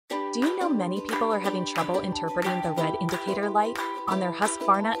Do you know many people are having trouble interpreting the red indicator light on their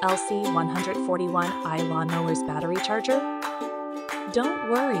Husqvarna LC 141i lawnmower's battery charger? Don't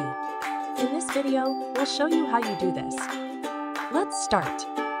worry. In this video, we'll show you how you do this. Let's start.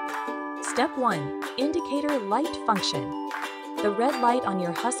 Step 1. Indicator light function. The red light on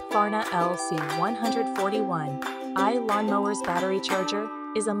your Husqvarna LC 141i lawnmower's battery charger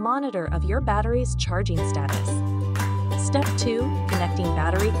is a monitor of your battery's charging status. Step 2. Connecting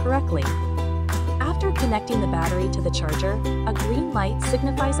battery correctly. After connecting the battery to the charger, a green light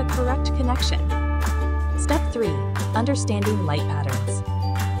signifies a correct connection. Step 3. Understanding light patterns.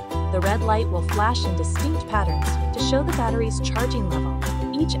 The red light will flash in distinct patterns to show the battery's charging level,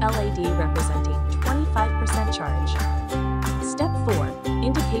 each LED representing 25% charge. Step 4.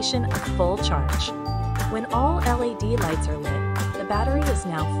 Indication of full charge. When all LED lights are lit, the battery is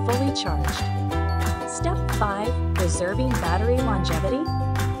now fully charged. Step 5. Preserving battery longevity.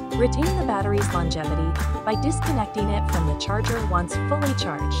 Retain the battery's longevity by disconnecting it from the charger once fully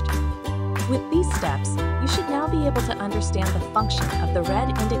charged. With these steps, you should now be able to understand the function of the red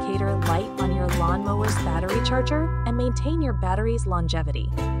indicator light on your lawnmower's battery charger and maintain your battery's longevity.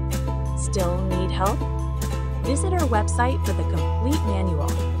 Still need help? Visit our website for the complete manual.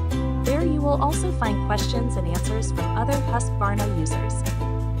 There you will also find questions and answers from other Husqvarna users.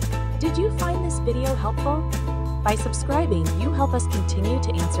 Did you find this video helpful? By subscribing, you help us continue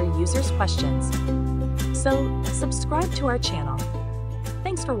to answer users' questions. So, subscribe to our channel.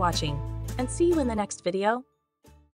 Thanks for watching, and see you in the next video.